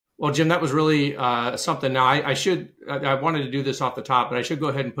Well, Jim, that was really something. Now, I wanted to do this off the top, but I should go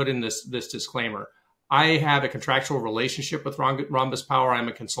ahead and put in this disclaimer. I have a contractual relationship with Rhombus Power. I'm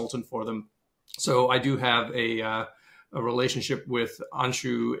a consultant for them. So I do have a relationship with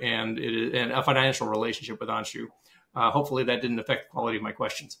Anshu and a financial relationship with Anshu. Hopefully that didn't affect the quality of my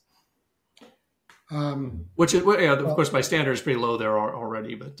questions. Which is, of course, my standard is pretty low there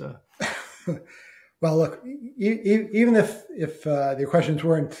already, but. Well, look, even if your questions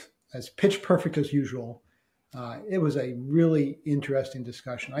weren't as pitch perfect as usual, it was a really interesting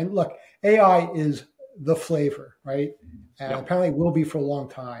discussion. Look, AI is the flavor, right? And apparently will be for a long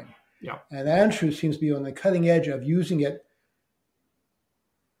time. Yeah. And Anshu seems to be on the cutting edge of using it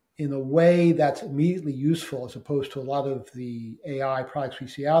in a way that's immediately useful, as opposed to a lot of the AI products we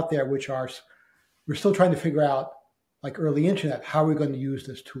see out there, which are, we're still trying to figure out, like early internet, how we're going to use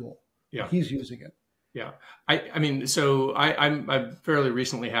this tool. Yeah. He's using it. Yeah, I mean, so I fairly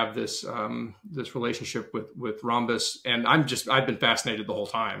recently have this this relationship with Rhombus, and I've been fascinated the whole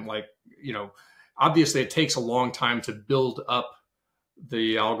time. Like, obviously it takes a long time to build up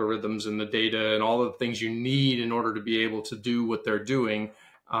the algorithms and the data and all the things you need in order to be able to do what they're doing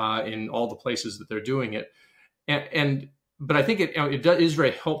in all the places that they're doing it. But I think it is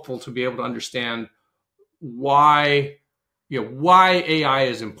very helpful to be able to understand why AI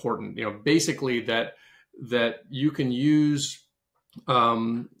is important. Basically that you can use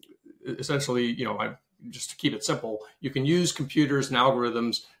essentially, just to keep it simple, you can use computers and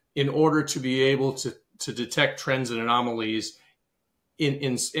algorithms in order to be able to detect trends and anomalies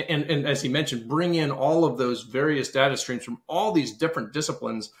and as he mentioned, bring in all of those various data streams from all these different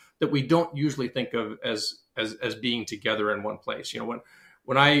disciplines that we don't usually think of as being together in one place.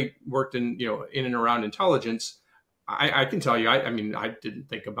 When I worked in and around intelligence, I can tell you, I didn't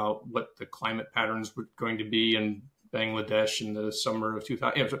think about what the climate patterns were going to be in Bangladesh in the summer of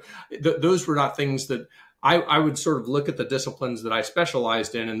 2000. Those were not things that I would sort of look at the disciplines that I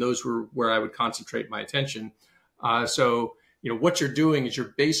specialized in, and those were where I would concentrate my attention. So, what you're doing is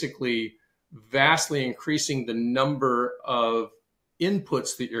you're basically vastly increasing the number of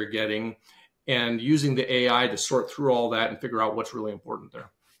inputs that you're getting and using the AI to sort through all that and figure out what's really important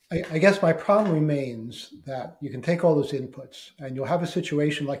there. I guess my problem remains that you can take all those inputs and you'll have a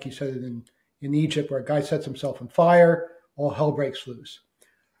situation like you said in Egypt where a guy sets himself on fire, all hell breaks loose.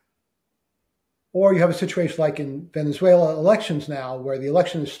 Or you have a situation like in Venezuela elections now where the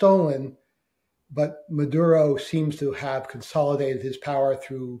election is stolen, but Maduro seems to have consolidated his power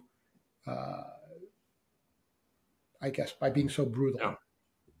through, I guess, by being so brutal. Yeah.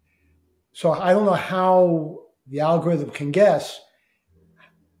 So I don't know how the algorithm can guess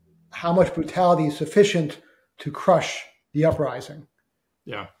how much brutality is sufficient to crush the uprising.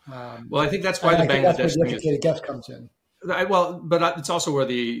 Yeah. Well, I think that's why the Bangladesh thing is, guess comes in. Well, but it's also where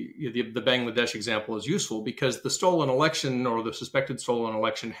the Bangladesh example is useful, because the stolen election or the suspected stolen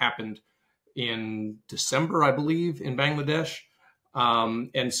election happened in December, I believe, in Bangladesh.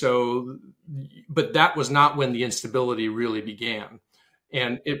 And so, but that was not when the instability really began.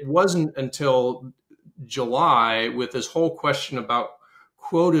 And it wasn't until July with this whole question about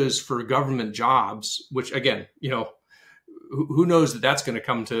quotas for government jobs, which again, who knows that that's going to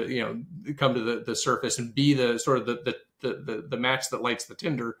come to the surface and be the sort of the match that lights the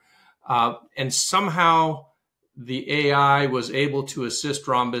tinder. And somehow the AI was able to assist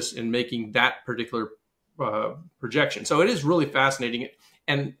Rhombus in making that particular projection. So it is really fascinating.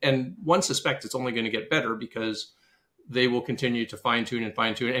 And one suspects it's only going to get better because they will continue to fine tune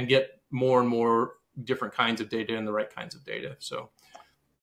and get more and more different kinds of data and the right kinds of data. So